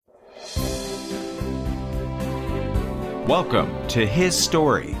Welcome to His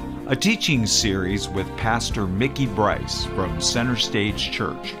Story, a teaching series with Pastor Mickey Bryce from Center Stage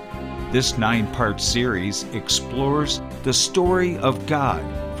Church. This 9-part series explores the story of God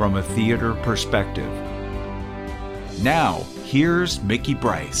from a theater perspective. Now, here's Mickey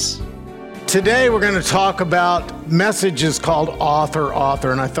Bryce. Today we're going to talk about messages called author,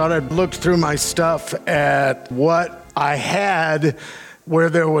 and I thought I'd look through my stuff at what I had where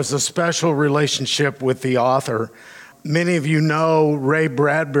there was a special relationship with the author. Many of you know Ray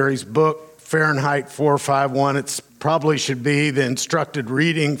Bradbury's book, Fahrenheit 451. It probably should be the instructed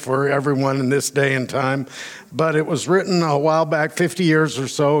reading for everyone in this day and time, but it was written a while back, 50 years or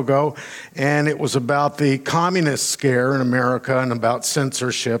so ago, and it was about the communist scare in America and about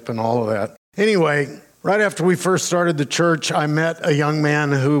censorship and all of that. Anyway, right after we first started the church, I met a young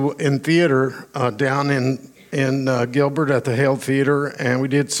man who in theater down in Gilbert at the Hale Theater, and we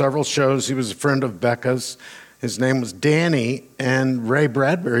did several shows. He was a friend of Becca's. His name was Danny, and Ray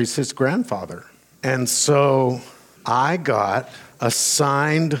Bradbury's his grandfather. And so I got a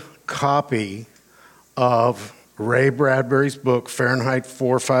signed copy of Ray Bradbury's book, Fahrenheit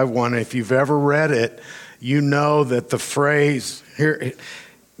 451. If you've ever read it, you know that the phrase, here,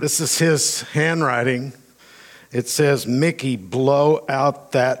 this is his handwriting. It says, "Mickey, blow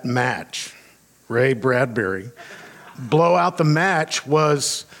out that match." Ray Bradbury. Blow out the match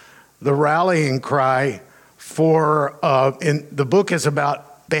was the rallying cry for, the book is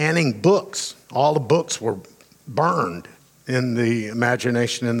about banning books. All the books were burned in the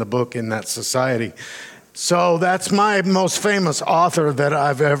imagination in the book in that society. So that's my most famous author that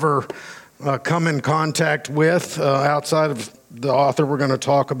I've ever come in contact with, outside of the author we're going to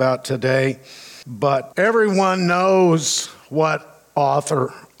talk about today. But everyone knows what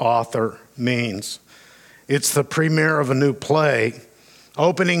author means. It's the premiere of a new play.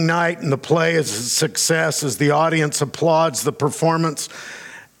 Opening night and the play is a success. As the audience applauds the performance,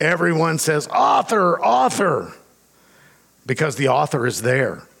 everyone says, "Author," because the author is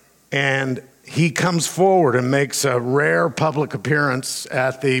there. And he comes forward and makes a rare public appearance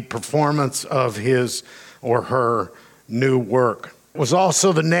at the performance of his or her new work. It was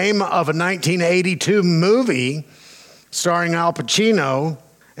also the name of a 1982 movie starring Al Pacino.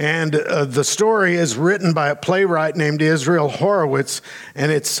 And the story is written by a playwright named Israel Horowitz,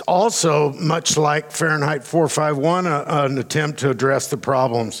 and it's also, much like Fahrenheit 451, an attempt to address the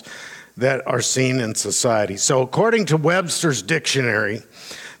problems that are seen in society. So according to Webster's dictionary,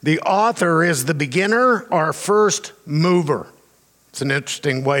 the author is the beginner or first mover. It's an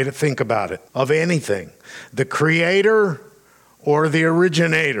interesting way to think about it, of anything. The creator or the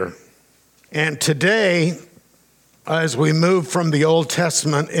originator. And today, as we move from the Old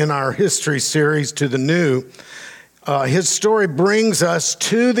Testament in our history series to the New, his story brings us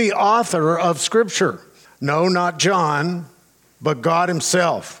to the author of Scripture. No, not John, but God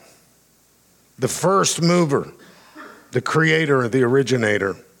himself, the first mover, the creator, the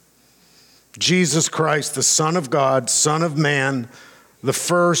originator. Jesus Christ, the Son of God, Son of Man, the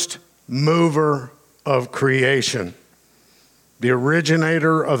first mover of creation, the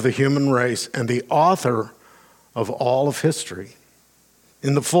originator of the human race, and the author of all of history.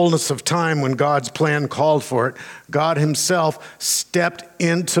 In the fullness of time, when God's plan called for it, God himself stepped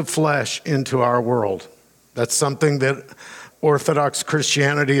into flesh into our world. That's something that Orthodox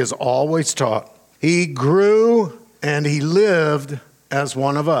Christianity has always taught. He grew and he lived as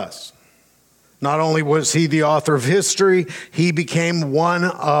one of us. Not only was he the author of history, he became one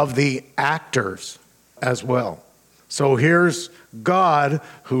of the actors as well. So here's God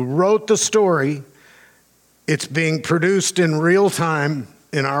who wrote the story. It's being produced in real time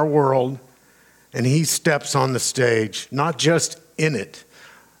in our world, and he steps on the stage, not just in it,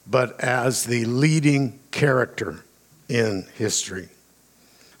 but as the leading character in history.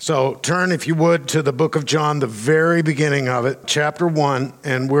 So turn, if you would, to the book of John, the very beginning of it, chapter 1,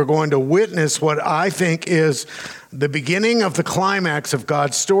 and we're going to witness what I think is the beginning of the climax of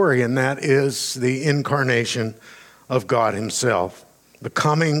God's story, and that is the incarnation of God himself, the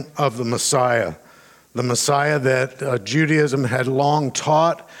coming of the Messiah that Judaism had long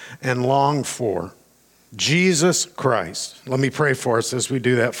taught and longed for, Jesus Christ. Let me pray for us as we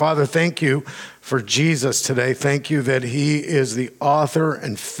do that. Father, thank you for Jesus today. Thank you that he is the author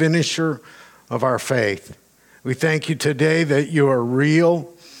and finisher of our faith. We thank you today that you are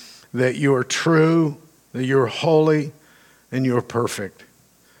real, that you are true, that you are holy, and you are perfect.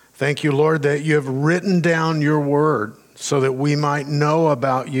 Thank you, Lord, that you have written down your word so that we might know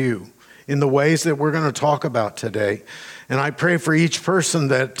about you in the ways that we're going to talk about today. And I pray for each person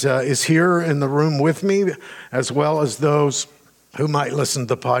that is here in the room with me, as well as those who might listen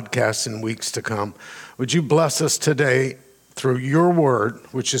to the podcast in weeks to come. Would you bless us today through your word,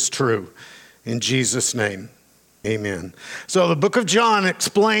 which is true, in Jesus' name, amen. So the book of John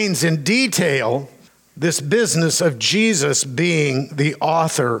explains in detail this business of Jesus being the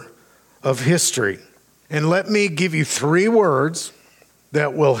author of history. And let me give you 3 words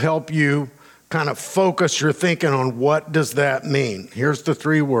that will help you kind of focus your thinking on what does that mean. Here's the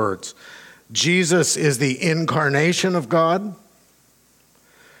 3 words. Jesus is the incarnation of God.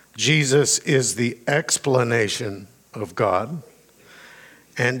 Jesus is the explanation of God.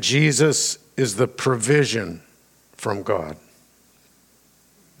 And Jesus is the provision from God.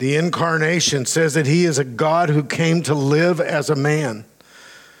 The incarnation says that he is a God who came to live as a man.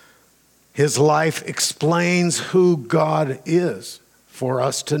 His life explains who God is for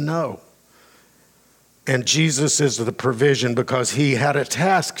us to know. And Jesus is the provision because he had a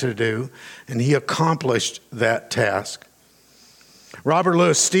task to do, and he accomplished that task. Robert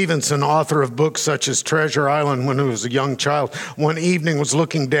Louis Stevenson, author of books such as Treasure Island when he was a young child, one evening was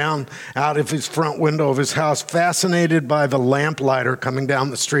looking down out of his front window of his house, fascinated by the lamplighter coming down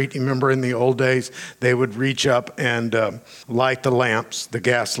the street. You remember in the old days, they would reach up and light the lamps, the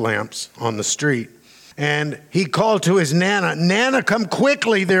gas lamps on the street. And he called to his Nana, "Nana, come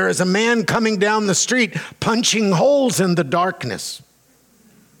quickly. There is a man coming down the street, punching holes in the darkness."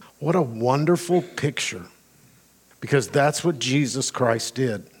 What a wonderful picture. Because that's what Jesus Christ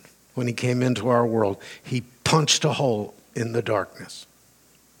did when he came into our world. He punched a hole in the darkness.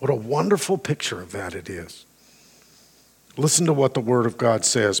 What a wonderful picture of that it is. Listen to what the Word of God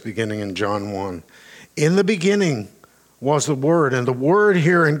says beginning in John 1. In the beginning was the Word. And the word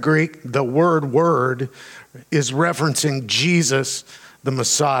here in Greek, the word, is referencing Jesus, the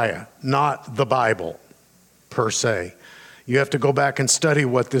Messiah, not the Bible per se. You have to go back and study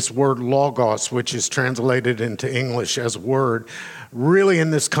what this word logos, which is translated into English as word, really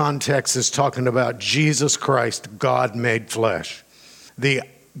in this context is talking about Jesus Christ, God made flesh. The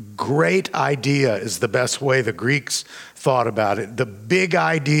great idea is the best way the Greeks thought about it. The big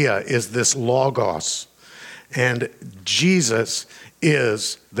idea is this logos. And Jesus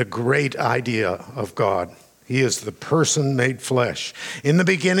is the great idea of God. He is the person made flesh. In the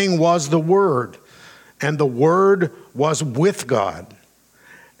beginning was the Word. And the Word was with God,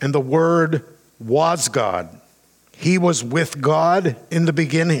 and the Word was God. He was with God in the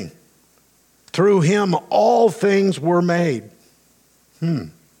beginning. Through him, all things were made.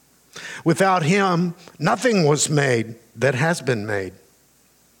 Without him, nothing was made that has been made.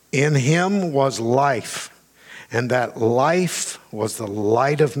 In him was life, and that life was the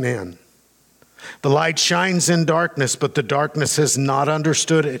light of men. The light shines in darkness, but the darkness has not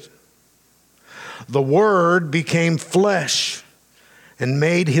understood it. The Word became flesh and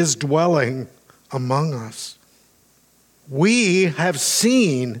made his dwelling among us. We have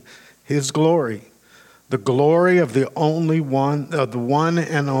seen his glory, the glory of the one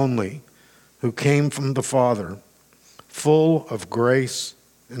and only who came from the Father, full of grace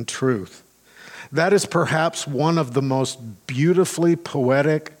and truth. That is perhaps one of the most beautifully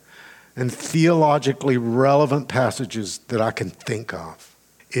poetic and theologically relevant passages that I can think of.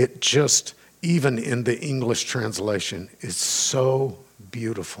 It just, even in the English translation, is so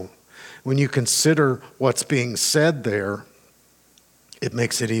beautiful. When you consider what's being said there, it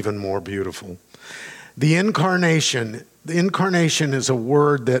makes it even more beautiful. The incarnation is a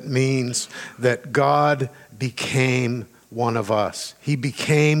word that means that God became one of us. He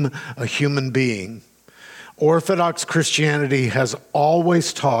became a human being. Orthodox Christianity has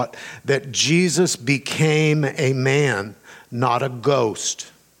always taught that Jesus became a man, not a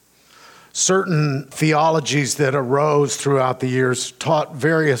ghost. Certain theologies that arose throughout the years taught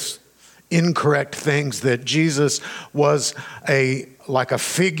various incorrect things, that Jesus was like a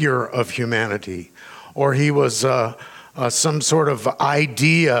figure of humanity, or he was some sort of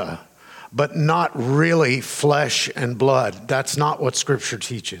idea, but not really flesh and blood. That's not what Scripture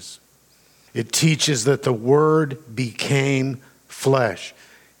teaches. It teaches that the Word became flesh.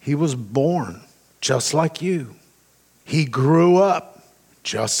 He was born just like you. He grew up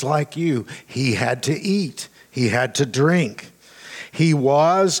just like you. He had to eat. He had to drink. He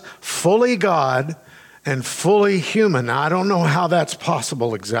was fully God and fully human. Now, I don't know how that's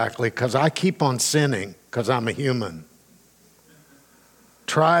possible exactly, because I keep on sinning because I'm a human.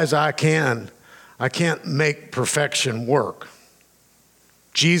 Try as I can't make perfection work.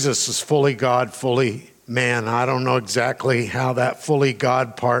 Jesus is fully God, fully man. I don't know exactly how that fully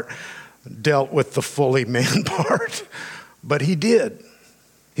God part dealt with the fully man part, but he did.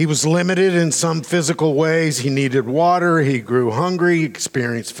 He was limited in some physical ways. He needed water. He grew hungry,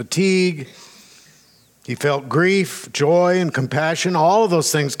 experienced fatigue. He felt grief, joy, and compassion. All of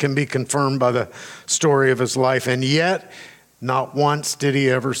those things can be confirmed by the story of his life. And yet, not once did he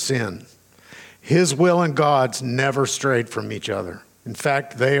ever sin. His will and God's never strayed from each other. In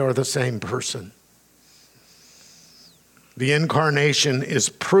fact, they are the same person. The incarnation is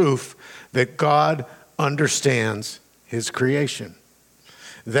proof that God understands his creation.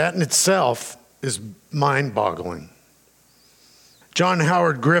 That in itself is mind-boggling. John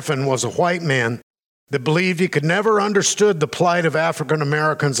Howard Griffin was a white man that believed he could never understood the plight of African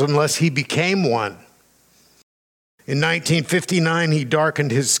Americans unless he became one. In 1959, he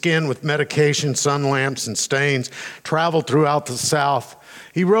darkened his skin with medication, sun lamps, and stains, traveled throughout the South.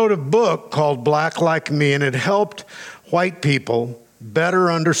 He wrote a book called Black Like Me, and it helped white people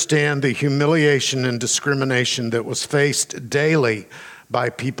better understand the humiliation and discrimination that was faced daily by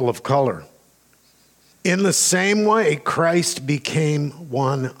people of color. In the same way, Christ became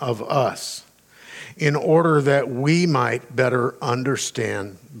one of us in order that we might better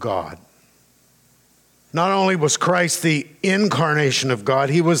understand God. Not only was Christ the incarnation of God,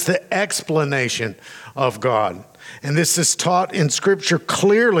 he was the explanation of God. And this is taught in Scripture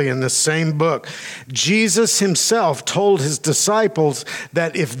clearly in the same book. Jesus himself told his disciples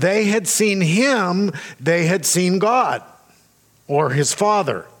that if they had seen him, they had seen God or his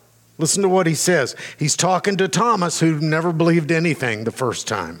Father. Listen to what he says. He's talking to Thomas, who never believed anything the first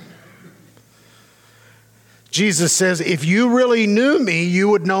time. Jesus says, if you really knew me, you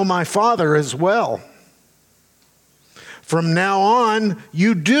would know my Father as well. From now on,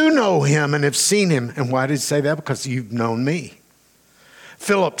 you do know him and have seen him. And why did he say that? Because you've known me.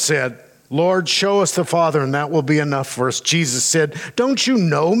 Philip said, Lord, show us the Father, and that will be enough for us. Jesus said, don't you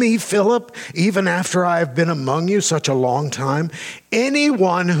know me, Philip, even after I have been among you such a long time?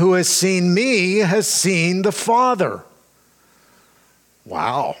 Anyone who has seen me has seen the Father.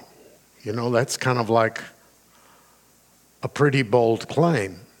 Wow. That's kind of like a pretty bold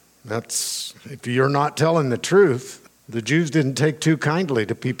claim. That's, if you're not telling the truth, the Jews didn't take too kindly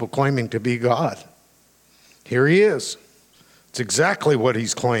to people claiming to be God. Here he is. It's exactly what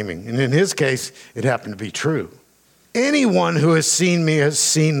he's claiming. And in his case, it happened to be true. Anyone who has seen me has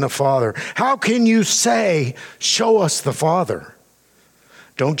seen the Father. How can you say, show us the Father?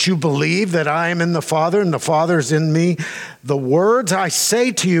 Don't you believe that I am in the Father and the Father's in me? The words I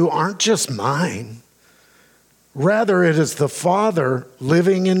say to you aren't just mine. Rather, it is the Father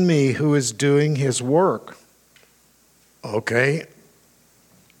living in me who is doing his work. Okay,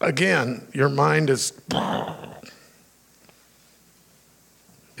 again, your mind is...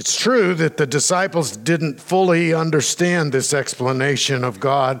 It's true that the disciples didn't fully understand this explanation of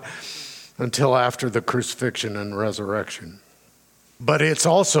God until after the crucifixion and resurrection. But it's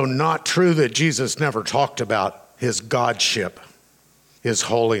also not true that Jesus never talked about his godship, his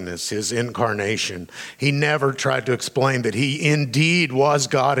holiness, his incarnation. He never tried to explain that he indeed was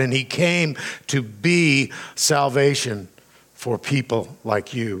God and he came to be salvation for people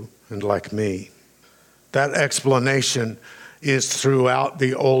like you and like me. That explanation is throughout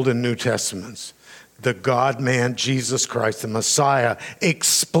the Old and New Testaments. The God-man, Jesus Christ, the Messiah,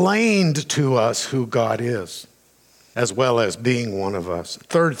 explained to us who God is, as well as being one of us.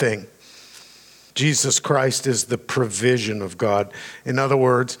 Third thing, Jesus Christ is the provision of God. In other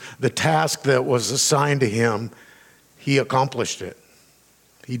words, the task that was assigned to him, he accomplished it.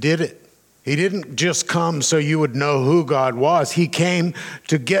 He did it. He didn't just come so you would know who God was. He came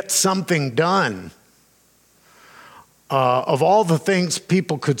to get something done. Of all the things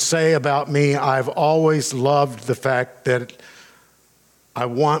people could say about me, I've always loved the fact that I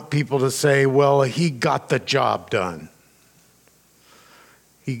want people to say, well, he got the job done.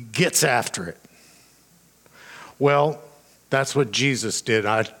 He gets after it. Well, that's what Jesus did.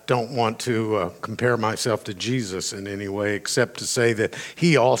 I don't want to compare myself to Jesus in any way, except to say that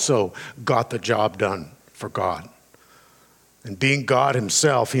he also got the job done for God. And being God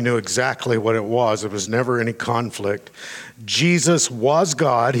himself, he knew exactly what it was. There was never any conflict. Jesus was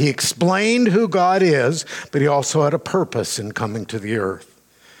God. He explained who God is, but he also had a purpose in coming to the earth.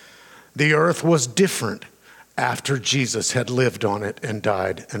 The earth was different after Jesus had lived on it and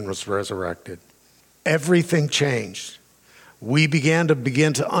died and was resurrected. Everything changed. We began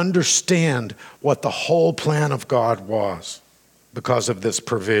to understand what the whole plan of God was because of this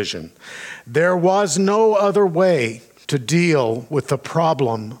provision. There was no other way to deal with the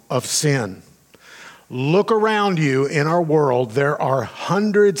problem of sin. Look around you in our world. There are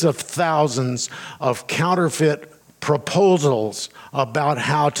hundreds of thousands of counterfeit proposals about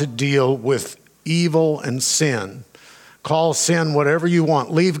how to deal with evil and sin Call sin whatever you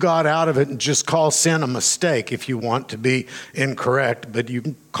want. Leave God out of it and just call sin a mistake if you want to be incorrect, but you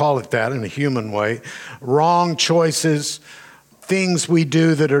can call it that in a human way. Wrong choices, things we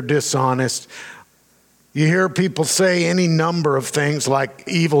do that are dishonest. You hear people say any number of things like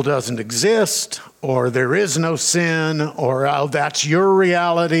evil doesn't exist, or there is no sin, or oh, that's your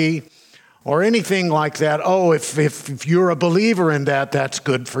reality, or anything like that. Oh, if you're a believer in that, that's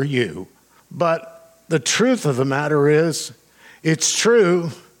good for you. But the truth of the matter is, it's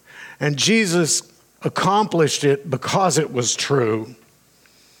true, and Jesus accomplished it because it was true.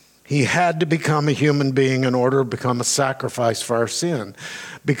 He had to become a human being in order to become a sacrifice for our sin,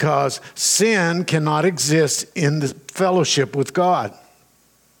 because sin cannot exist in the fellowship with God.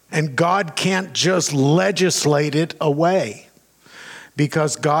 And God can't just legislate it away,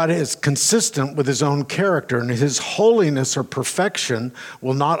 because God is consistent with his own character, and his holiness or perfection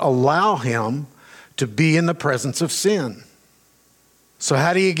will not allow him to be in the presence of sin. So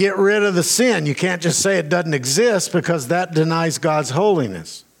how do you get rid of the sin? You can't just say it doesn't exist, because that denies God's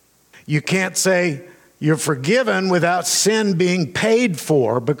holiness. You can't say you're forgiven without sin being paid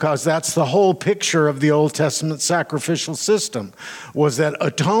for, because that's the whole picture of the Old Testament sacrificial system, was that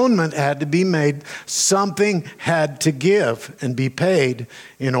atonement had to be made. Something had to give and be paid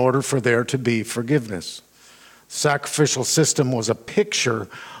in order for there to be forgiveness. Sacrificial system was a picture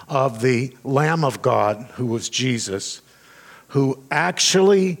of the Lamb of God, who was Jesus, who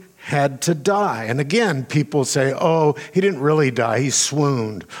actually had to die. And again, people say, oh, he didn't really die, he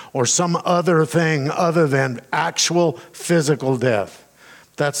swooned, or some other thing other than actual physical death.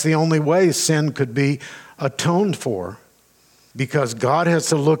 That's the only way sin could be atoned for, because God has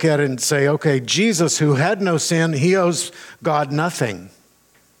to look at it and say, okay, Jesus, who had no sin, he owes God nothing.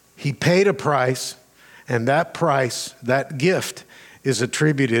 He paid a price, and that price, that gift, is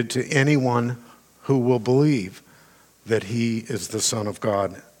attributed to anyone who will believe that he is the Son of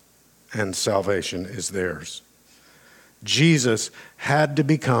God and salvation is theirs. Jesus had to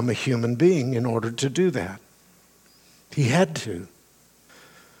become a human being in order to do that. He had to.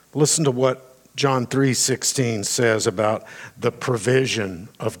 Listen to what John 3:16 says about the provision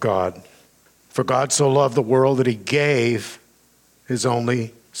of God. For God so loved the world that he gave his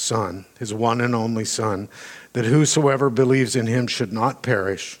only Son, his one and only Son, that whosoever believes in him should not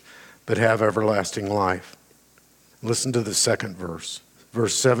perish, but have everlasting life. Listen to the second verse.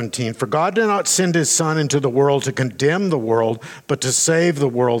 Verse 17, for God did not send his Son into the world to condemn the world, but to save the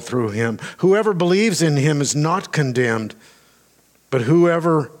world through him. Whoever believes in him is not condemned, but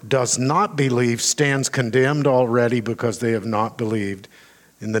whoever does not believe stands condemned already, because they have not believed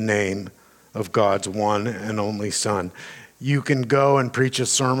in the name of God's one and only Son. You can go and preach a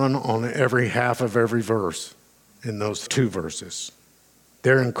sermon on every half of every verse in those two verses.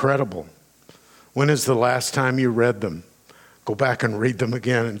 They're incredible. When is the last time you read them? Go back and read them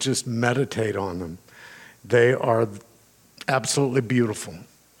again and just meditate on them. They are absolutely beautiful.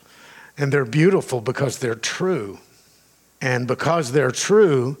 And they're beautiful because they're true. And because they're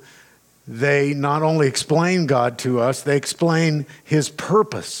true, they not only explain God to us, they explain his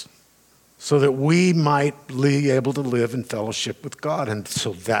purpose so that we might be able to live in fellowship with God. And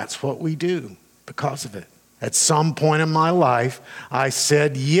so that's what we do because of it. At some point in my life, I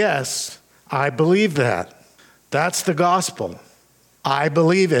said, yes, I believe that. That's the gospel. I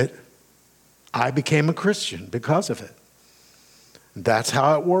believe it. I became a Christian because of it. That's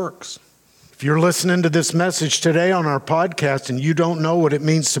how it works. If you're listening to this message today on our podcast and you don't know what it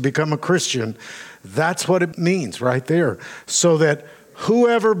means to become a Christian, that's what it means right there. So that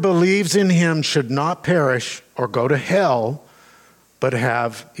whoever believes in him should not perish or go to hell, but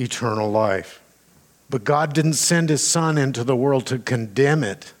have eternal life. But God didn't send his Son into the world to condemn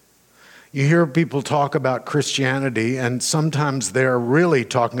it. You hear people talk about Christianity, and sometimes they're really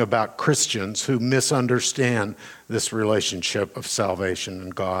talking about Christians who misunderstand this relationship of salvation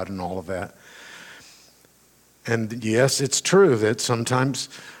and God and all of that. And yes, it's true that sometimes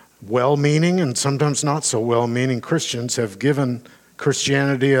well-meaning and sometimes not so well-meaning Christians have given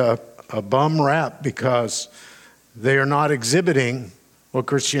Christianity a bum rap because they are not exhibiting what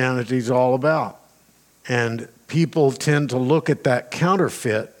Christianity is all about. And people tend to look at that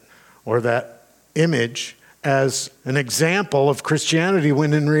counterfeit or that image as an example of Christianity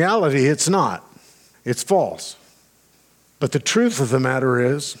when in reality it's not. It's false. But the truth of the matter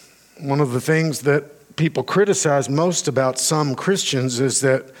is, one of the things that people criticize most about some Christians is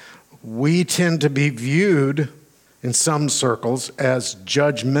that we tend to be viewed in some circles as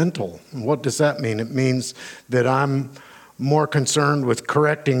judgmental. And what does that mean? It means that I'm more concerned with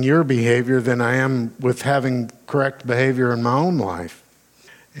correcting your behavior than I am with having correct behavior in my own life.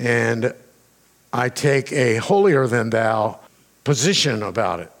 And I take a holier than thou position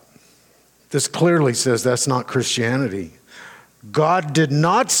about it. This clearly says that's not Christianity. God did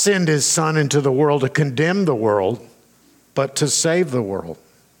not send his Son into the world to condemn the world, but to save the world.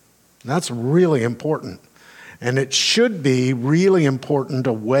 That's really important. And it should be really important,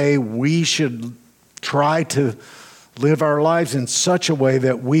 a way we should try to live our lives in such a way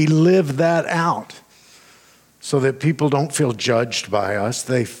that we live that out so that people don't feel judged by us.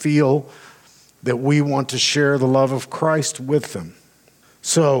 They feel that we want to share the love of Christ with them.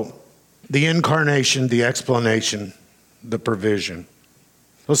 So, the incarnation, the explanation, the provision.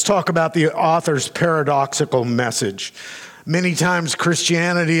 Let's talk about the author's paradoxical message. Many times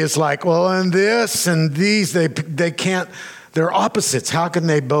Christianity is like, well, and this and these, they can't, they're opposites. How can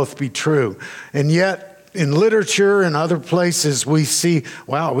they both be true? And yet, in literature and other places, we see,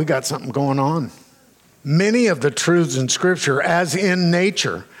 wow, we got something going on. Many of the truths in Scripture, as in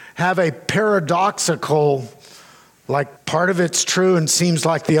nature, have a paradoxical, like part of it's true and seems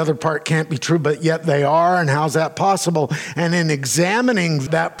like the other part can't be true, but yet they are, and how's that possible? And in examining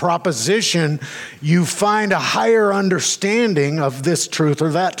that proposition, you find a higher understanding of this truth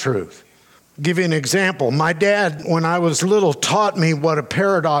or that truth. I'll give you an example. My dad, when I was little, taught me what a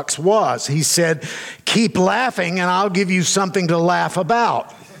paradox was. He said, keep laughing and I'll give you something to laugh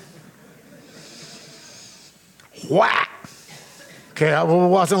about. Whack! Okay, I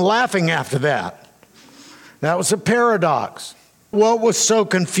wasn't laughing after that. That was a paradox. What was so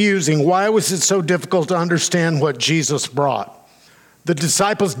confusing? Why was it so difficult to understand what Jesus brought? The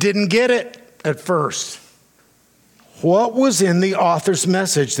disciples didn't get it at first. What was in the author's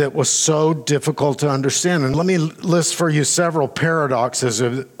message that was so difficult to understand? And let me list for you several paradoxes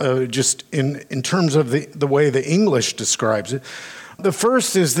just in terms of the way the English describes it. The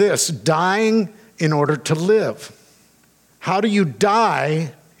first is this: dying in order to live. How do you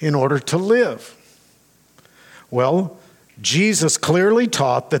die in order to live? Well, Jesus clearly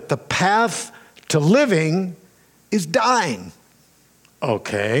taught that the path to living is dying.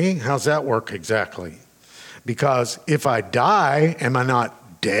 Okay, how's that work exactly? Because if I die, am I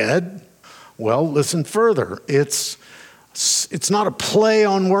not dead? Well, listen further. It's not a play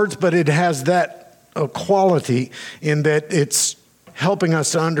on words, but it has that quality in that it's helping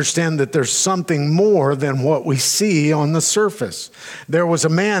us to understand that there's something more than what we see on the surface. There was a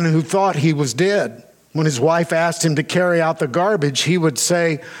man who thought he was dead. When his wife asked him to carry out the garbage, he would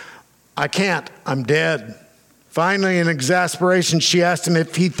say, I can't, I'm dead. Finally, in exasperation, she asked him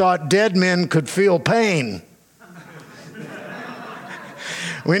if he thought dead men could feel pain.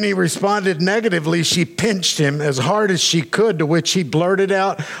 When he responded negatively, she pinched him as hard as she could, to which he blurted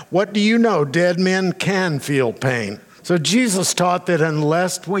out, what do you know? Dead men can feel pain. So Jesus taught that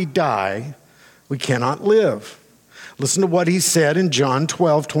unless we die, we cannot live. Listen to what he said in John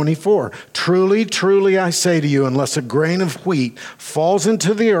 12:24. Truly, truly, I say to you, unless a grain of wheat falls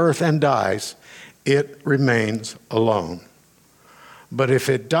into the earth and dies, it remains alone. But if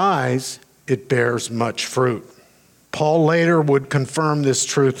it dies, it bears much fruit. Paul later would confirm this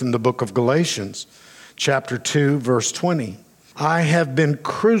truth in the book of Galatians, chapter 2, verse 20. I have been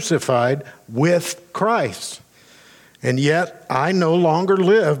crucified with Christ, and yet I no longer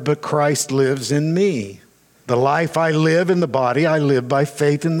live, but Christ lives in me. The life I live in the body, I live by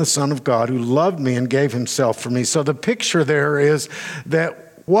faith in the Son of God who loved me and gave himself for me. So the picture there is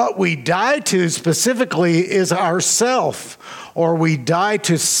that what we die to specifically is ourself, or we die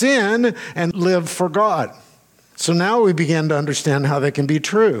to sin and live for God. So now we begin to understand how they can be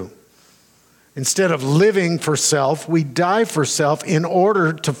true. Instead of living for self, we die for self in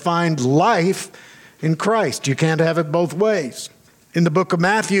order to find life in Christ. You can't have it both ways. In the book of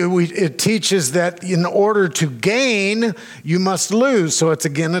Matthew, it teaches that in order to gain, you must lose. So it's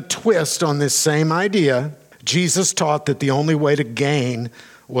again a twist on this same idea. Jesus taught that the only way to gain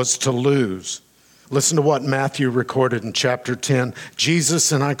was to lose. Listen to what Matthew recorded in chapter 10.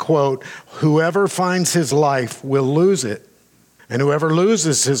 Jesus, and I quote, whoever finds his life will lose it, and whoever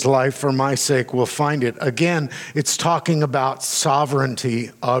loses his life for my sake will find it. Again, it's talking about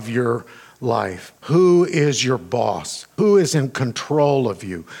sovereignty of your life. Who is your boss? Who is in control of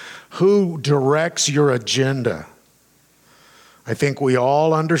you? Who directs your agenda? I think we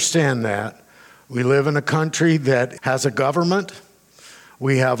all understand that. We live in a country that has a government.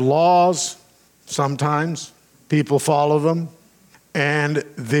 We have laws. Sometimes people follow them. And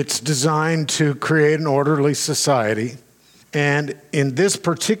it's designed to create an orderly society. And in this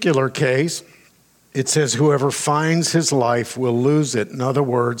particular case, it says, whoever finds his life will lose it. In other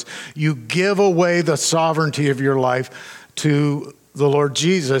words, you give away the sovereignty of your life to the Lord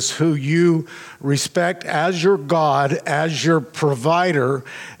Jesus, who you respect as your God, as your provider,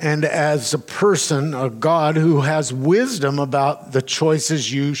 and as a person, a God who has wisdom about the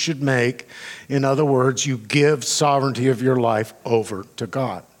choices you should make. In other words, you give sovereignty of your life over to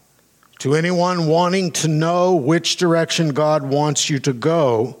God. To anyone wanting to know which direction God wants you to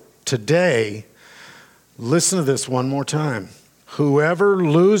go today, listen to this one more time. Whoever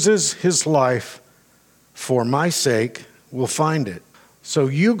loses his life for my sake will find it. So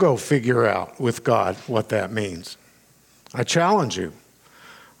you go figure out with God what that means. I challenge you.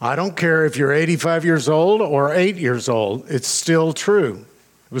 I don't care if you're 85 years old or 8 years old. It's still true.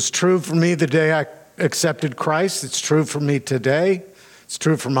 It was true for me the day I accepted Christ. It's true for me today. It's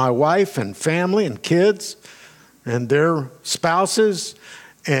true for my wife and family and kids and their spouses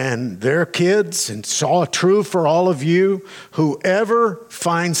and their kids. And it's all true for all of you. Whoever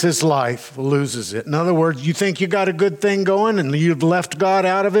finds his life loses it. In other words, you think you got a good thing going and you've left God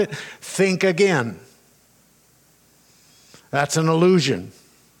out of it? Think again. That's an illusion.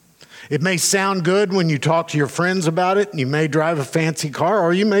 It may sound good when you talk to your friends about it, and you may drive a fancy car,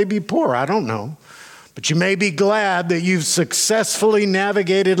 or you may be poor, I don't know. But you may be glad that you've successfully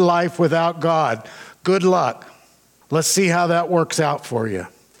navigated life without God. Good luck. Let's see how that works out for you.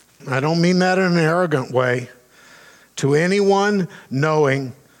 I don't mean that in an arrogant way. To anyone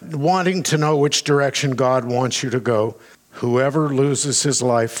wanting to know which direction God wants you to go, whoever loses his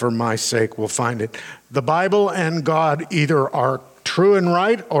life for my sake will find it. The Bible and God either are true and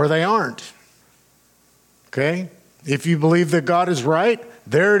right or they aren't. Okay? If you believe that God is right,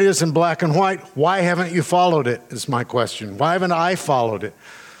 there it is in black and white. Why haven't you followed it, is my question. Why haven't I followed it?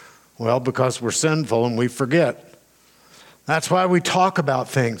 Well, because we're sinful and we forget. That's why we talk about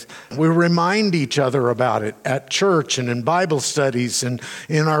things. We remind each other about it at church and in Bible studies and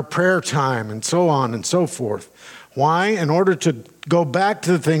in our prayer time and so on and so forth. Why? In order to go back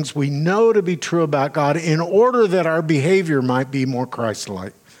to the things we know to be true about God, in order that our behavior might be more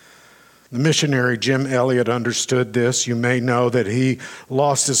Christ-like. The missionary Jim Elliot understood this. You may know that he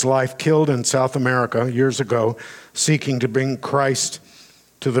lost his life killed in South America years ago, seeking to bring Christ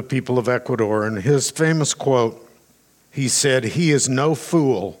to the people of Ecuador. And his famous quote, he said, "He is no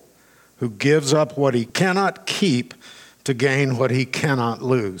fool who gives up what he cannot keep to gain what he cannot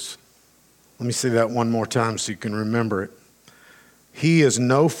lose." Let me say that one more time so you can remember it. He is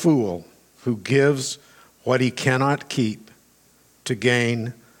no fool who gives what he cannot keep to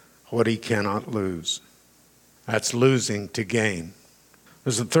gain what he cannot lose. That's losing to gain.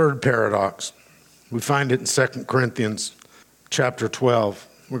 There's a third paradox. We find it in 2 Corinthians chapter 12.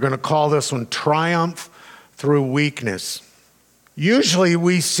 We're going to call this one triumph through weakness. Usually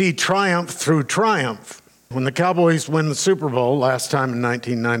we see triumph through triumph. When the Cowboys win the Super Bowl last time in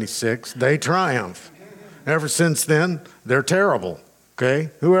 1996, they triumph. Ever since then, they're terrible. Okay?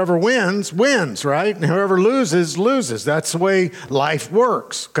 Whoever wins, wins, right? And whoever loses, loses. That's the way life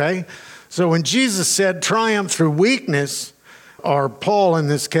works, okay? So when Jesus said triumph through weakness, or Paul in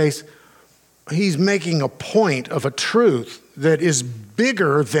this case, he's making a point of a truth that is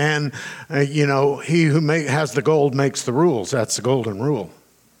bigger than, he who has the gold makes the rules. That's the golden rule.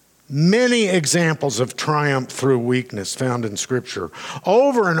 Many examples of triumph through weakness found in Scripture.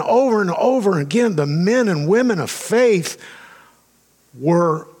 Over and over and over again, the men and women of faith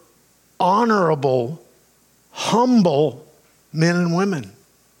were honorable, humble men and women.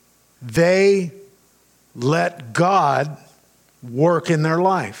 They let God work in their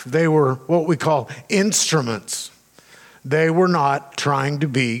life. They were what we call instruments. They were not trying to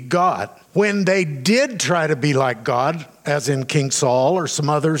be God. When they did try to be like God, as in King Saul or some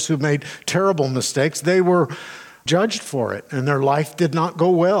others who made terrible mistakes, they were judged for it, and their life did not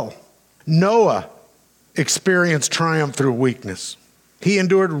go well. Noah experienced triumph through weakness. He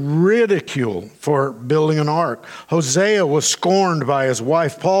endured ridicule for building an ark. Hosea was scorned by his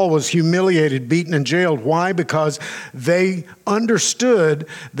wife. Paul was humiliated, beaten, and jailed. Why? Because they understood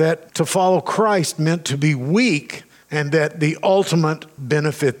that to follow Christ meant to be weak, and that the ultimate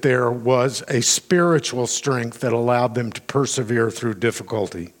benefit there was a spiritual strength that allowed them to persevere through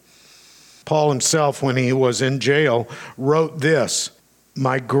difficulty. Paul himself, when he was in jail, wrote this,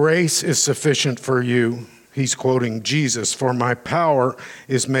 "My grace is sufficient for you." He's quoting Jesus, "For my power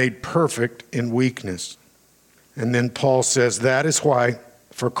is made perfect in weakness." And then Paul says, "That is why,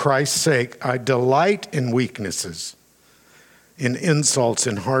 for Christ's sake, I delight in weaknesses, in insults,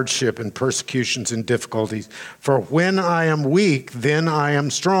 in hardship, in persecutions, in difficulties. For when I am weak, then I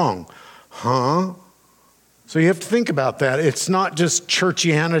am strong." So you have to think about that. It's not just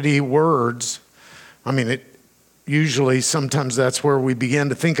churchianity words. Usually, sometimes that's where we begin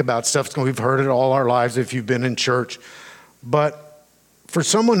to think about stuff. We've heard it all our lives if you've been in church. But For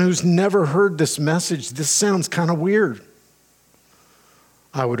someone who's never heard this message, this sounds kind of weird,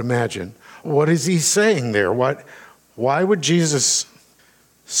 I would imagine. What is he saying there? Why would Jesus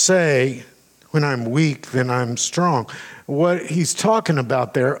say, when I'm weak, then I'm strong? What he's talking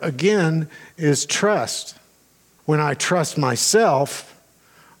about there, again, is trust. When I trust myself,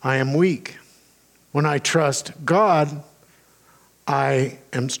 I am weak. When I trust God, I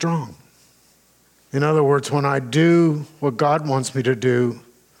am strong. In other words, when I do what God wants me to do,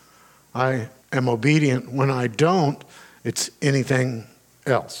 I am obedient. When I don't, it's anything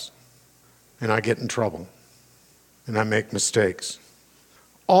else. And I get in trouble. And I make mistakes.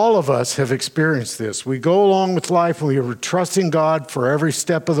 All of us have experienced this. We go along with life and we are trusting God for every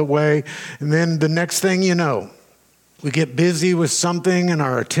step of the way. And then the next thing you know, we get busy with something and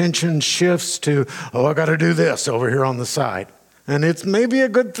our attention shifts to, I got to do this over here on the side. And it's maybe a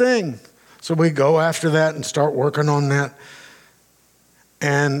good thing. So we go after that and start working on that.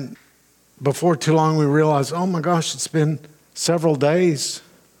 And before too long, we realize, oh my gosh, it's been several days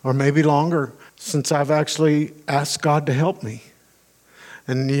or maybe longer since I've actually asked God to help me.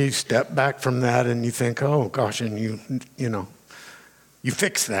 And you step back from that and you think, oh gosh, and you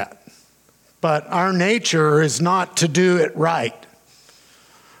fix that. But our nature is not to do it right.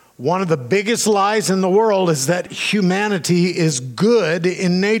 One of the biggest lies in the world is that humanity is good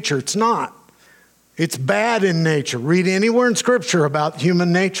in nature. It's not. It's bad in nature. Read anywhere in Scripture about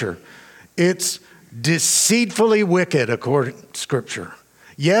human nature. It's deceitfully wicked according to Scripture.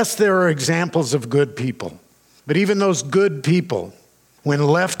 Yes, there are examples of good people. But even those good people, when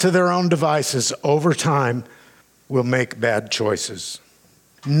left to their own devices over time, will make bad choices.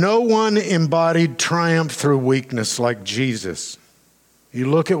 No one embodied triumph through weakness like Jesus. You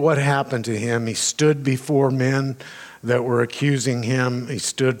look at what happened to him. He stood before men that were accusing him. He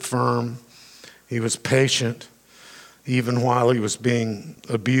stood firm. He was patient, even while he was being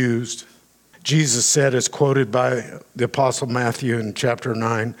abused. Jesus said, as quoted by the Apostle Matthew in chapter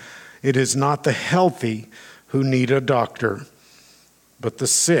 9, "It is not the healthy who need a doctor, but the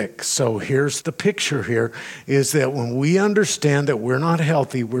sick." So here's the picture here, is that when we understand that we're not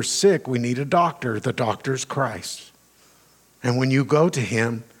healthy, we're sick, we need a doctor. The doctor's Christ. And when you go to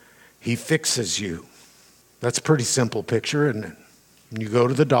him, he fixes you. That's a pretty simple picture, isn't it? You go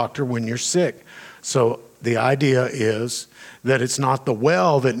to the doctor when you're sick. So the idea is that it's not the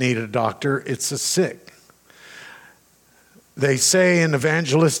well that need a doctor, it's the sick. They say in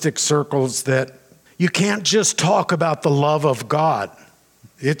evangelistic circles that you can't just talk about the love of God.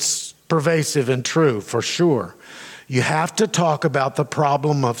 It's pervasive and true, for sure. You have to talk about the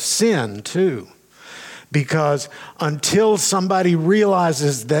problem of sin, too. Because until somebody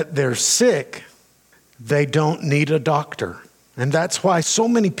realizes that they're sick, they don't need a doctor. And that's why so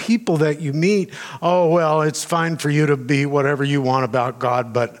many people that you meet, oh, well, it's fine for you to be whatever you want about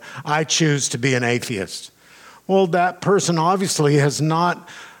God, but I choose to be an atheist. Well, that person obviously has not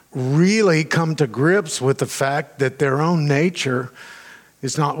really come to grips with the fact that their own nature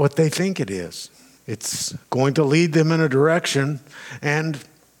is not what they think it is. It's going to lead them in a direction, and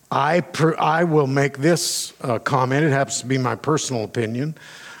I will make this comment. It happens to be my personal opinion.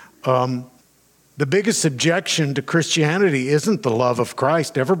 The biggest objection to Christianity isn't the love of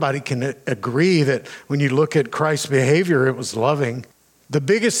Christ. Everybody can agree that when you look at Christ's behavior, it was loving. The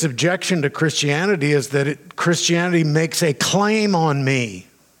biggest objection to Christianity is that Christianity makes a claim on me.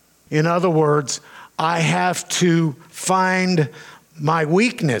 In other words, I have to find my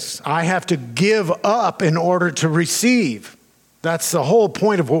weakness. I have to give up in order to receive. That's the whole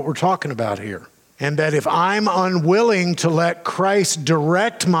point of what we're talking about here. And that if I'm unwilling to let Christ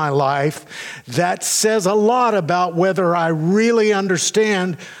direct my life, that says a lot about whether I really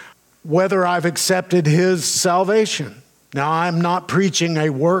understand whether I've accepted his salvation. Now, I'm not preaching a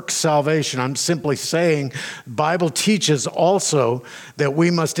work salvation. I'm simply saying the Bible teaches also that we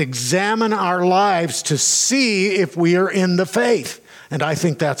must examine our lives to see if we are in the faith. And I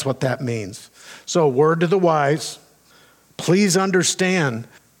think that's what that means. So, word to the wise. Please understand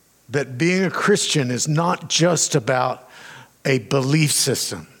that being a Christian is not just about a belief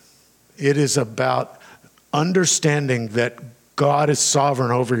system. It is about understanding that God is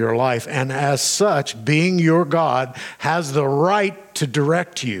sovereign over your life, and as such, being your God has the right to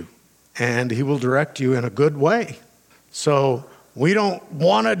direct you, and he will direct you in a good way. So we don't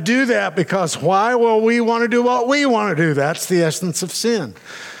want to do that because why? Well, we want to do what we want to do. That's the essence of sin.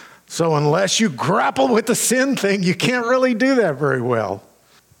 So unless you grapple with the sin thing, you can't really do that very well.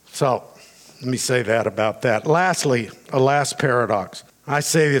 So let me say that about that. Lastly, a last paradox. I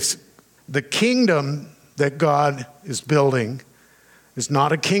say this, the kingdom that God is building is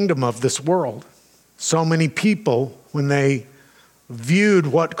not a kingdom of this world. So many people, when they viewed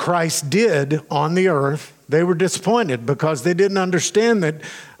what Christ did on the earth, they were disappointed because they didn't understand that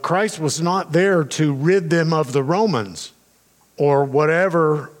Christ was not there to rid them of the Romans or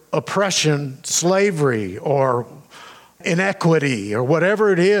whatever oppression, slavery, or inequity, or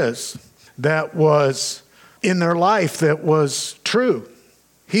whatever it is that was in their life that was true.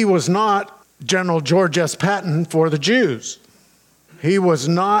 He was not General George S. Patton for the Jews. He was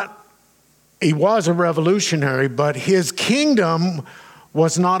a revolutionary, but his kingdom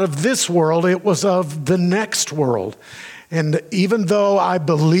was not of this world, it was of the next world. And even though I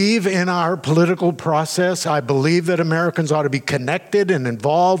believe in our political process, I believe that Americans ought to be connected and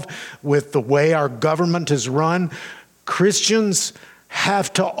involved with the way our government is run, Christians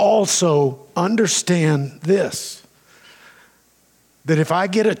have to also understand this, that if I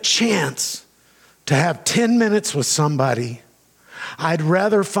get a chance to have 10 minutes with somebody, I'd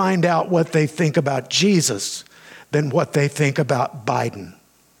rather find out what they think about Jesus than what they think about Biden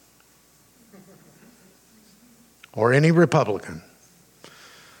or any Republican.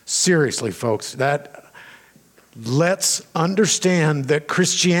 Seriously, folks, let's understand that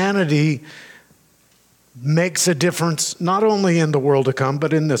Christianity makes a difference not only in the world to come,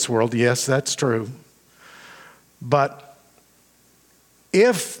 but in this world. Yes, that's true. But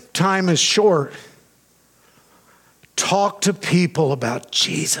if time is short, talk to people about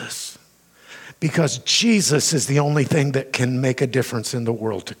Jesus, because Jesus is the only thing that can make a difference in the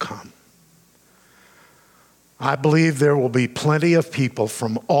world to come. I believe there will be plenty of people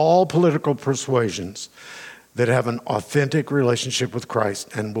from all political persuasions that have an authentic relationship with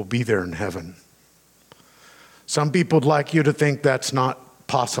Christ and will be there in heaven. Some people would like you to think that's not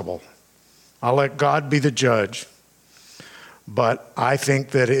possible. I'll let God be the judge. But I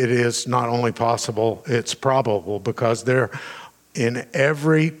think that it is not only possible, it's probable, because there, in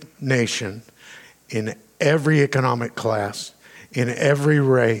every nation, in every economic class, in every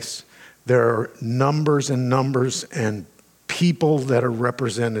race, there are numbers and people that are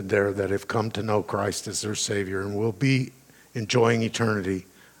represented there that have come to know Christ as their Savior and will be enjoying eternity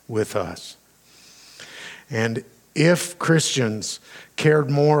with us. And if Christians cared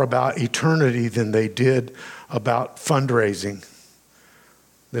more about eternity than they did about fundraising,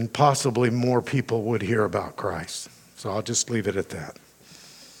 then possibly more people would hear about Christ. So I'll just leave it at that.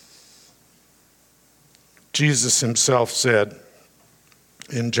 Jesus himself said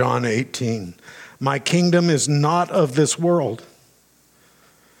in John 18, "My kingdom is not of this world.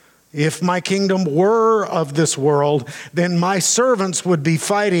 If my kingdom were of this world, then my servants would be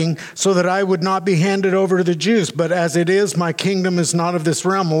fighting so that I would not be handed over to the Jews. But as it is, my kingdom is not of this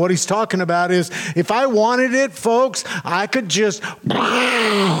realm." And what he's talking about is, if I wanted it, folks, I could just,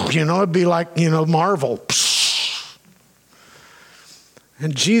 it'd be like, Marvel.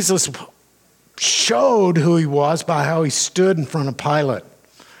 And Jesus showed who he was by how he stood in front of Pilate,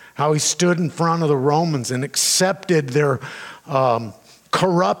 how he stood in front of the Romans and accepted their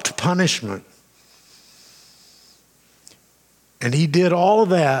corrupt punishment. And he did all of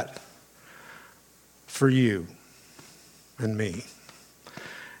that for you and me.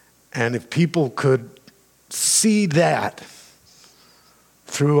 And if people could see that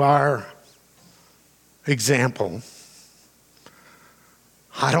through our example,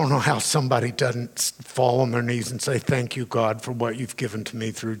 I don't know how somebody doesn't fall on their knees and say, "Thank you, God, for what you've given to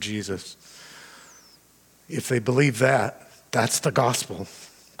me through Jesus." If they believe that, that's the gospel.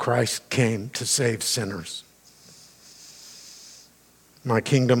 Christ came to save sinners. My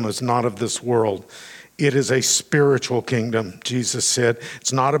kingdom is not of this world. It is a spiritual kingdom, Jesus said.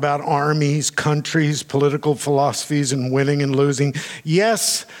 It's not about armies, countries, political philosophies, and winning and losing.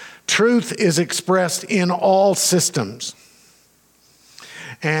 Yes, truth is expressed in all systems.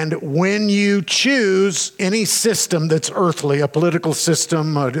 And when you choose any system that's earthly, a political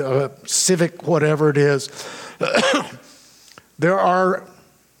system, a civic, whatever it is, there are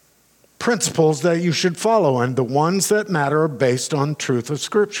principles that you should follow, and the ones that matter are based on truth of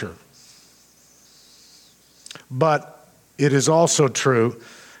Scripture. But it is also true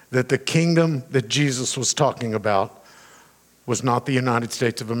that the kingdom that Jesus was talking about was not the United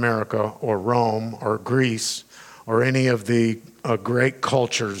States of America or Rome or Greece or any of the great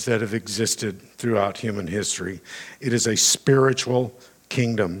cultures that have existed throughout human history. It is a spiritual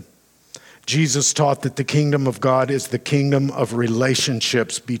kingdom. Jesus taught that the kingdom of God is the kingdom of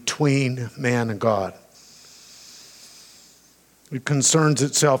relationships between man and God. It concerns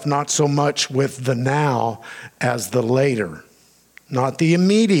itself not so much with the now as the later. Not the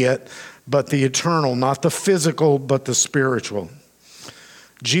immediate, but the eternal. Not the physical, but the spiritual.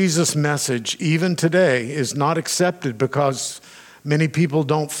 Jesus' message, even today, is not accepted because many people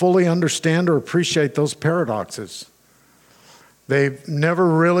don't fully understand or appreciate those paradoxes. They've never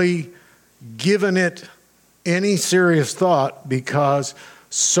really given it any serious thought because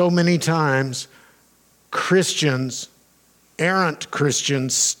so many times Christians, errant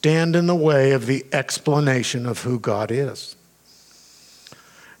Christians, stand in the way of the explanation of who God is.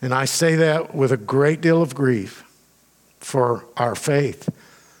 And I say that with a great deal of grief for our faith.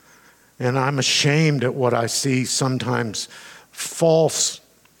 And I'm ashamed at what I see sometimes false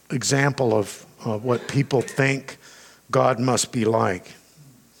example of what people think God must be like.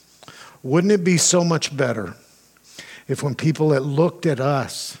 Wouldn't it be so much better if when people that looked at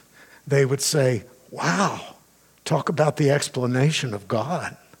us, they would say, wow, talk about the explanation of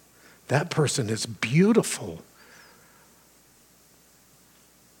God. That person is beautiful.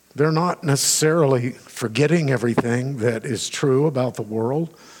 They're not necessarily forgetting everything that is true about the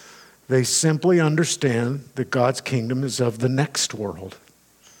world. They simply understand that God's kingdom is of the next world.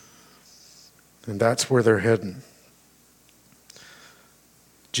 And that's where they're heading.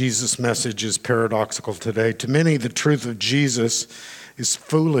 Jesus' message is paradoxical today. To many, the truth of Jesus is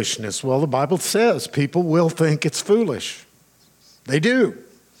foolishness. Well, the Bible says people will think it's foolish. They do.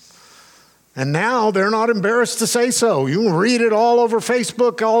 And now they're not embarrassed to say so. You can read it all over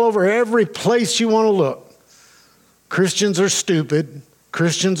Facebook, all over every place you want to look. Christians are stupid.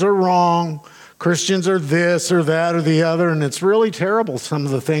 Christians are wrong. Christians are this or that or the other. And it's really terrible, some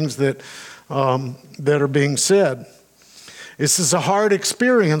of the things that are being said. This is a hard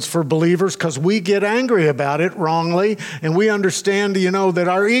experience for believers because we get angry about it wrongly, and we understand, that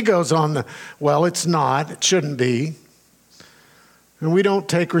our ego's on the, well, it's not, it shouldn't be. And we don't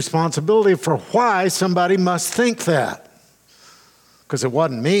take responsibility for why somebody must think that. Because it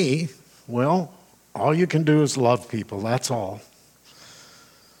wasn't me. Well, all you can do is love people, that's all.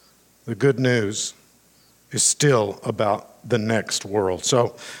 The good news is still about the next world.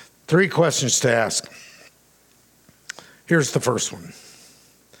 So, 3 questions to ask. Here's the first one.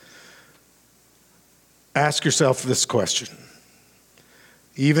 Ask yourself this question.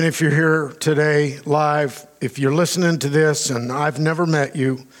 Even if you're here today live, if you're listening to this and I've never met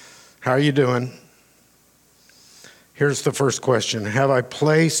you, how are you doing? Here's the first question. Have I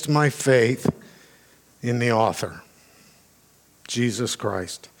placed my faith in the author, Jesus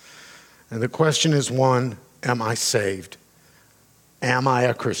Christ? And the question is one, am I saved? Am I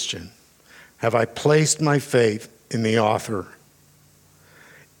a Christian? Have I placed my faith in the author?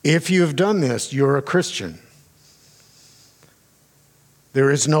 If you have done this, you're a Christian. There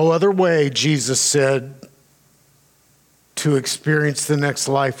is no other way, Jesus said, to experience the next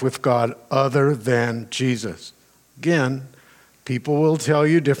life with God other than Jesus. Again, people will tell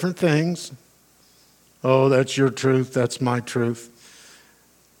you different things. Oh, that's your truth, that's my truth.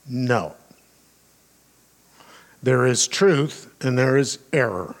 No. There is truth and there is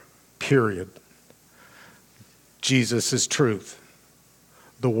error, period. Jesus is truth.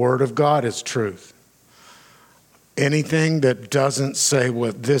 The Word of God is truth. Anything that doesn't say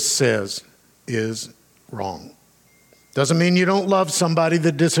what this says is wrong. Doesn't mean you don't love somebody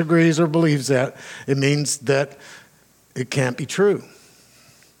that disagrees or believes that. It means that it can't be true.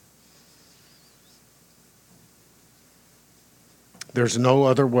 There's no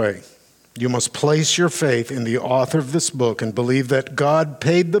other way. You must place your faith in the author of this book and believe that God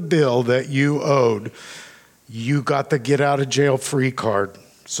paid the bill that you owed. You got the get out of jail free card,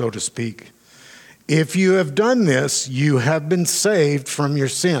 so to speak. If you have done this, you have been saved from your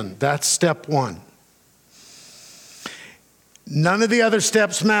sin. That's step one. None of the other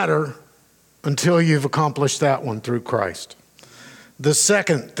steps matter until you've accomplished that one through Christ. The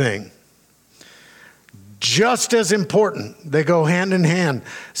second thing, just as important, they go hand in hand.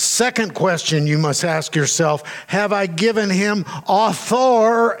 Second question you must ask yourself, have I given him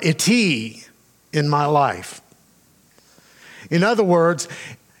authority in my life? In other words,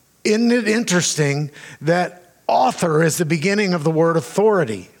 isn't it interesting that author is the beginning of the word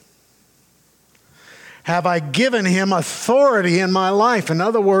authority? Have I given him authority in my life? In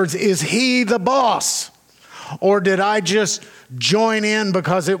other words, is he the boss? Or did I just join in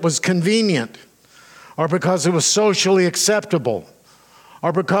because it was convenient? Or because it was socially acceptable?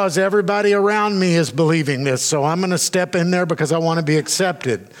 Or because everybody around me is believing this, so I'm going to step in there because I want to be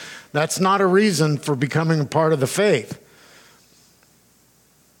accepted? That's not a reason for becoming a part of the faith.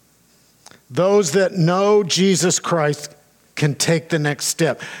 Those that know Jesus Christ can take the next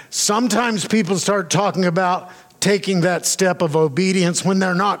step. Sometimes people start talking about taking that step of obedience when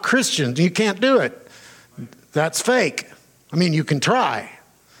they're not Christians. You can't do it. That's fake. I mean, you can try.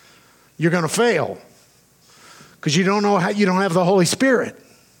 You're going to fail because you don't have the Holy Spirit.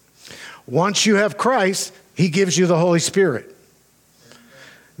 Once you have Christ, he gives you the Holy Spirit.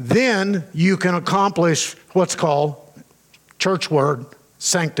 Then you can accomplish what's called church word,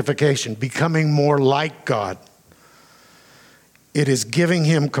 sanctification, becoming more like God. It is giving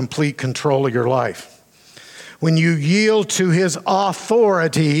him complete control of your life. When you yield to his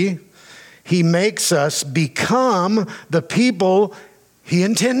authority, he makes us become the people he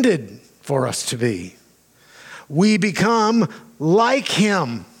intended for us to be. We become like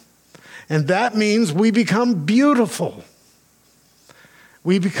him, and that means we become beautiful.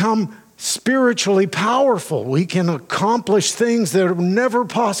 We become spiritually powerful. We can accomplish things that were never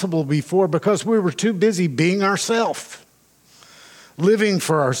possible before because we were too busy being ourselves, living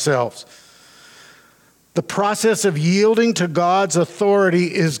for ourselves. The process of yielding to God's authority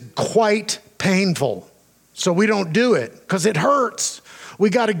is quite painful. So we don't do it because it hurts.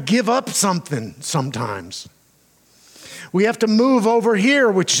 We got to give up something sometimes. We have to move over here,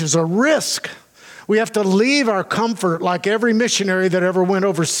 which is a risk. We have to leave our comfort like every missionary that ever went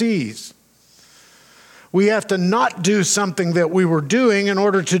overseas. We have to not do something that we were doing in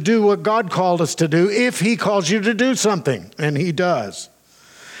order to do what God called us to do if he calls you to do something, and he does.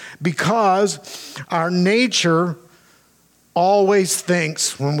 Because our nature always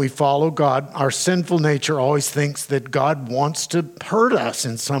thinks, when we follow God, our sinful nature always thinks that God wants to hurt us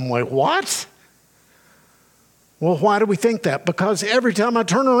in some way. What? Well, why do we think that? Because every time I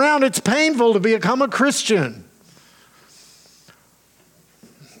turn around, it's painful to become a Christian.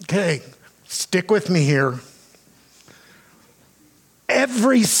 Okay, stick with me here.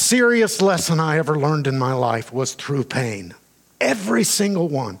 Every serious lesson I ever learned in my life was through pain. Every single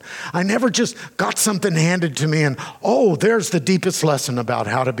one. I never just got something handed to me and, oh, there's the deepest lesson about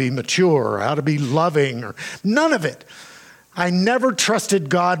how to be mature or how to be loving, or none of it. I never trusted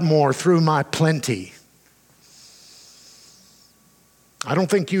God more through my plenty. I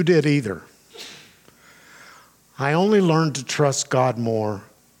don't think you did either. I only learned to trust God more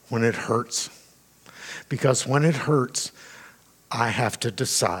when it hurts. Because when it hurts, I have to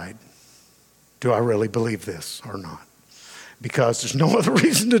decide, do I really believe this or not? Because there's no other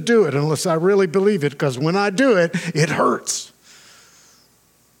reason to do it unless I really believe it. Because when I do it, it hurts.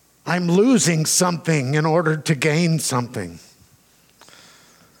 I'm losing something in order to gain something.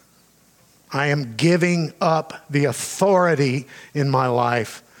 I am giving up the authority in my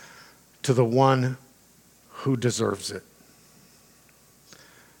life to the one who deserves it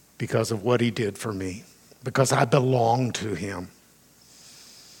because of what he did for me, because I belong to him.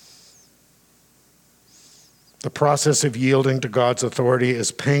 The process of yielding to God's authority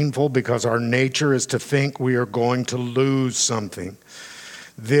is painful because our nature is to think we are going to lose something.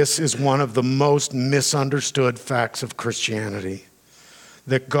 This is one of the most misunderstood facts of Christianity,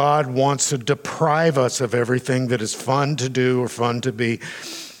 that God wants to deprive us of everything that is fun to do or fun to be,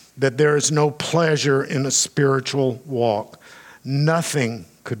 that there is no pleasure in a spiritual walk. Nothing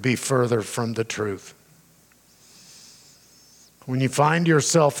could be further from the truth. When you find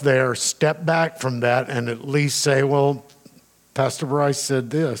yourself there, step back from that and at least say, well, Pastor Bryce said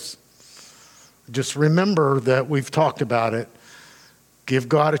this. Just remember that we've talked about it. Give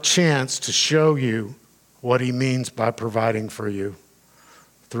God a chance to show you what he means by providing for you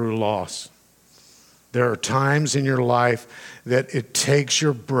through loss. There are times in your life that it takes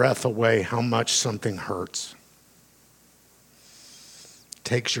your breath away how much something hurts. It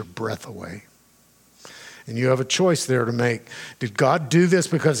takes your breath away. And you have a choice there to make. Did God do this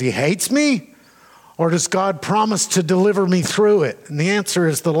because he hates me? Or does God promise to deliver me through it? And the answer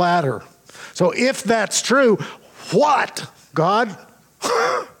is the latter. So if that's true, what? God,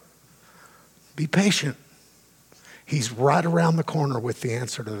 be patient. He's right around the corner with the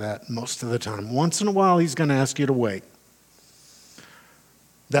answer to that most of the time. Once in a while, he's going to ask you to wait.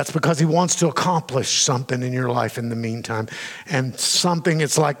 That's because he wants to accomplish something in your life in the meantime. And something,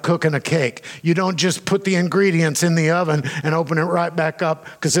 it's like cooking a cake. You don't just put the ingredients in the oven and open it right back up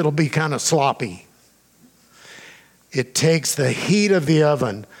because it'll be kind of sloppy. It takes the heat of the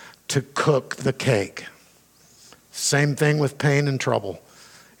oven to cook the cake. Same thing with pain and trouble.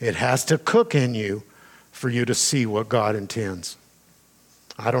 It has to cook in you for you to see what God intends.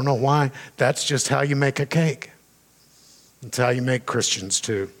 I don't know why. That's just how you make a cake. It's how you make Christians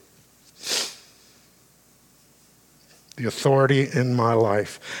too. The authority in my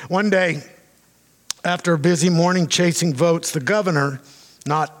life. One day, after a busy morning chasing votes, the governor,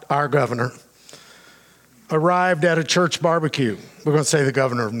 not our governor, arrived at a church barbecue. We're going to say the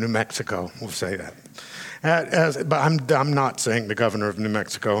governor of New Mexico. We'll say that. But I'm not saying the governor of New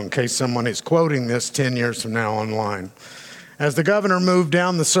Mexico in case someone is quoting this 10 years from now online. As the governor moved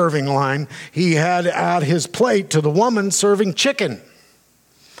down the serving line, he had out his plate to the woman serving chicken.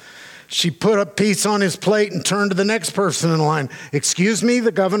 She put a piece on his plate and turned to the next person in line. "Excuse me,"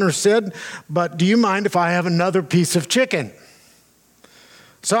 the governor said, "but do you mind if I have another piece of chicken?"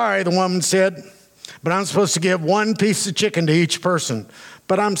 Sorry, the woman said, but I'm supposed to give one piece of chicken to each person.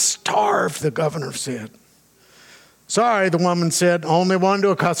 But I'm starved, the governor said. Sorry, the woman said, only one to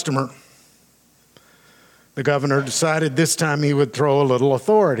a customer. The governor decided this time he would throw a little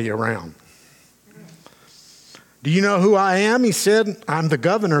authority around. Do you know who I am? He said, I'm the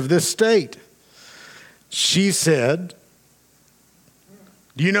governor of this state. She said,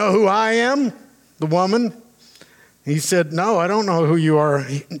 do you know who I am? The woman. He said, no, I don't know who you are.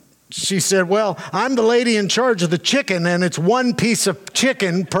 She said, well, I'm the lady in charge of the chicken, and it's one piece of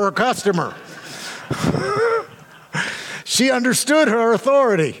chicken per customer. She understood her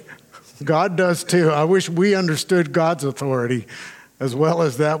authority. God does too. I wish we understood God's authority as well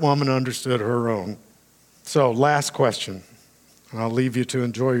as that woman understood her own. So, last question. I'll leave you to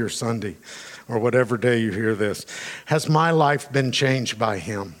enjoy your Sunday or whatever day you hear this. Has my life been changed by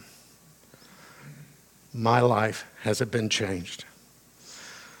him? My life, has it been changed?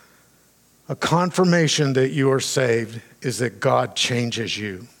 A confirmation that you are saved is that God changes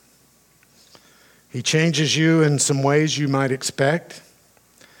you. He changes you in some ways you might expect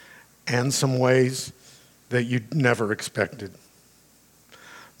and some ways that you never expected.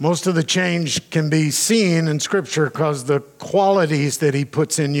 Most of the change can be seen in Scripture because the qualities that he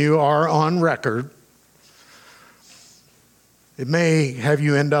puts in you are on record. It may have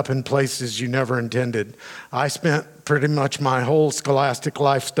you end up in places you never intended. I spent pretty much my whole scholastic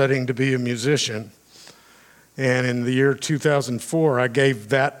life studying to be a musician. And in the year 2004, I gave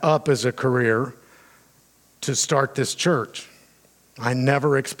that up as a career to start this church. I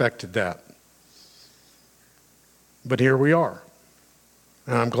never expected that. But here we are.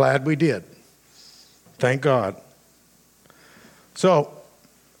 And I'm glad we did. Thank God. So,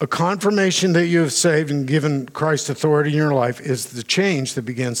 a confirmation that you have saved and given Christ authority in your life is the change that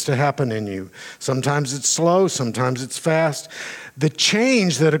begins to happen in you. Sometimes it's slow, sometimes it's fast. The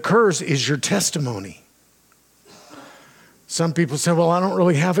change that occurs is your testimony. Some people say, well, I don't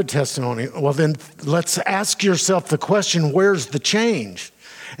really have a testimony. Well, then let's ask yourself the question, where's the change?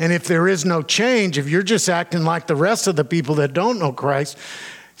 And if there is no change, if you're just acting like the rest of the people that don't know Christ,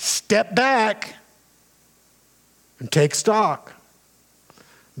 step back and take stock.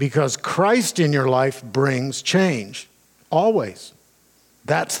 Because Christ in your life brings change, always.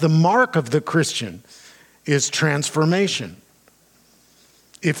 That's the mark of the Christian, is transformation.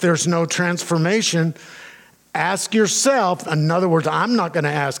 If there's no transformation, ask yourself, in other words, I'm not going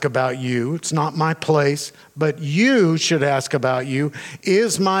to ask about you, it's not my place, but you should ask about you,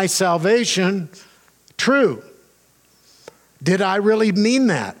 is my salvation true? Did I really mean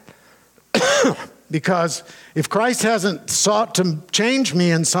that? Because if Christ hasn't sought to change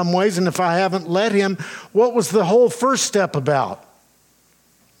me in some ways, and if I haven't let him, what was the whole first step about?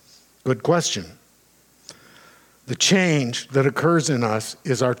 Good question. The change that occurs in us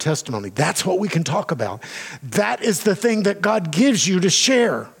is our testimony. That's what we can talk about. That is the thing that God gives you to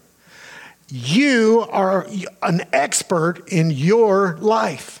share. You are an expert in your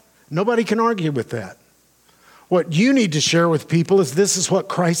life. Nobody can argue with that. What you need to share with people is, this is what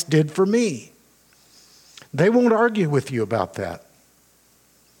Christ did for me. They won't argue with you about that.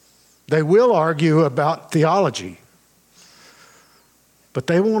 They will argue about theology. But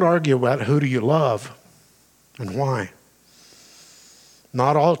they won't argue about who do you love and why.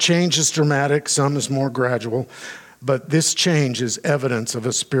 Not all change is dramatic, some is more gradual, but this change is evidence of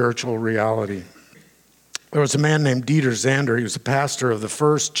a spiritual reality. There was a man named Dieter Zander. He was a pastor of the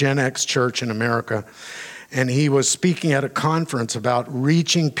first Gen X church in America. And he was speaking at a conference about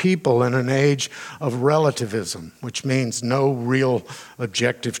reaching people in an age of relativism, which means no real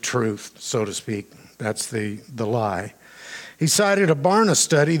objective truth, so to speak. That's the lie. He cited a Barna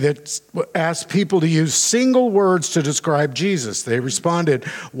study that asked people to use single words to describe Jesus. They responded,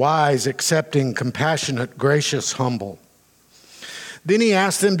 wise, accepting, compassionate, gracious, humble. Then he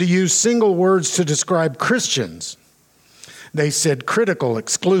asked them to use single words to describe Christians. They said critical,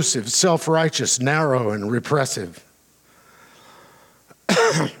 exclusive, self-righteous, narrow, and repressive.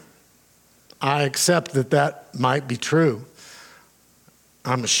 I accept that might be true.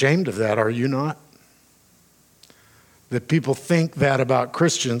 I'm ashamed of that, are you not? That people think that about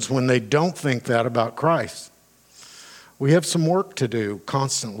Christians when they don't think that about Christ. We have some work to do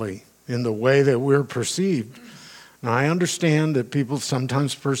constantly in the way that we're perceived. Now, I understand that people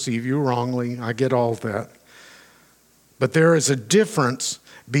sometimes perceive you wrongly. I get all of that. But there is a difference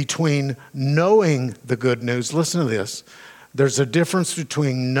between knowing the good news. Listen to this. There's a difference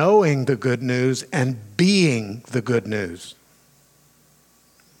between knowing the good news and being the good news.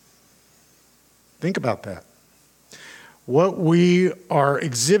 Think about that. What we are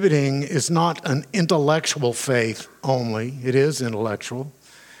exhibiting is not an intellectual faith only. It is intellectual.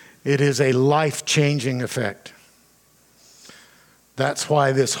 It is a life-changing effect. That's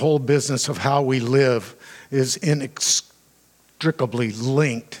why this whole business of how we live is inextricably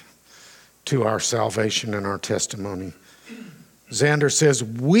linked to our salvation and our testimony. Xander says,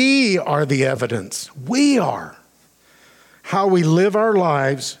 we are the evidence. We are. How we live our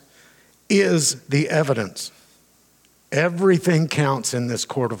lives is the evidence. Everything counts in this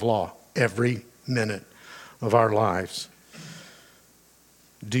court of law, every minute of our lives.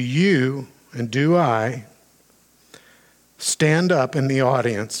 Do you and do I stand up in the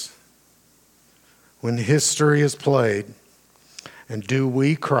audience when history is played, and do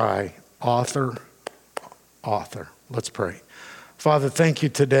we cry, author, author? Let's pray. Father, thank you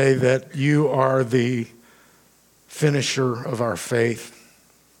today that you are the finisher of our faith.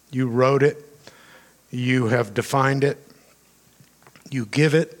 You wrote it. You have defined it. You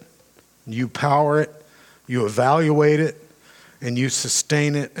give it. You power it. You evaluate it. And you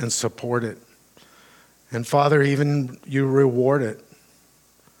sustain it and support it. And Father, even you reward it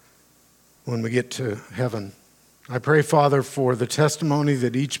when we get to heaven. I pray, Father, for the testimony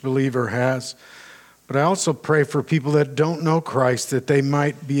that each believer has. But I also pray for people that don't know Christ, that they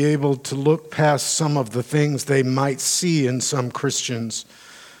might be able to look past some of the things they might see in some Christians,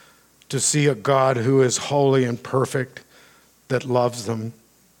 to see a God who is holy and perfect, that loves them,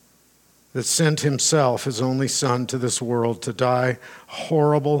 that sent himself, his only son, to this world to die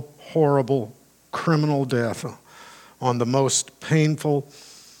horrible, horrible, criminal death on the most painful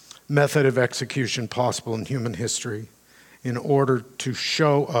method of execution possible in human history in order to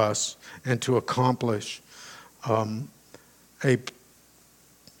show us and to accomplish a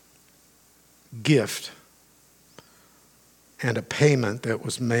gift and a payment that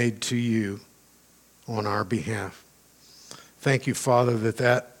was made to you on our behalf. Thank you, Father,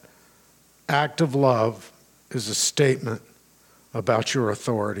 that act of love is a statement about your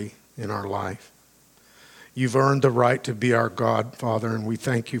authority in our life. You've earned the right to be our God, Father, and we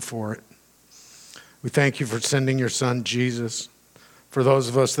thank you for it. We thank you for sending your son, Jesus. For those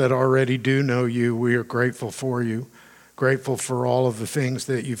of us that already do know you, we are grateful for you, grateful for all of the things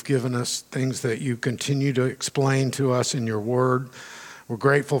that you've given us, things that you continue to explain to us in your word. We're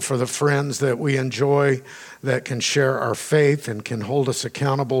grateful for the friends that we enjoy that can share our faith and can hold us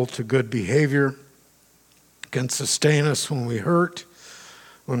accountable to good behavior, can sustain us when we hurt,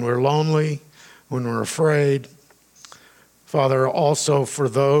 when we're lonely, when we're afraid. Father, also for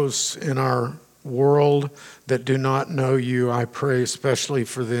those in our world that do not know you, I pray especially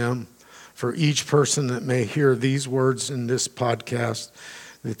for them, for each person that may hear these words in this podcast,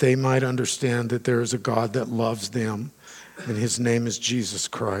 that they might understand that there is a God that loves them, and his name is Jesus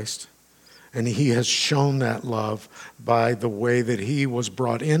Christ. And he has shown that love by the way that he was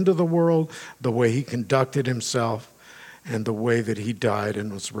brought into the world, the way he conducted himself, and the way that he died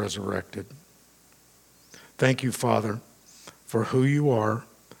and was resurrected. Thank you, Father, for who you are.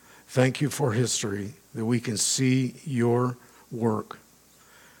 Thank you for history, that we can see your work.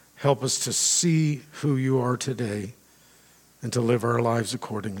 Help us to see who you are today and to live our lives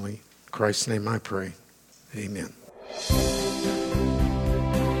accordingly. In Christ's name I pray. Amen.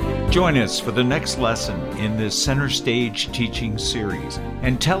 Join us for the next lesson in this Center Stage teaching series,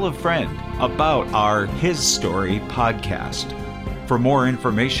 and tell a friend about our His Story podcast. For more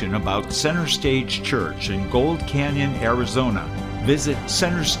information about Center Stage Church in Gold Canyon, Arizona, visit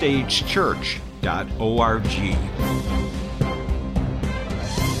centerstagechurch.org.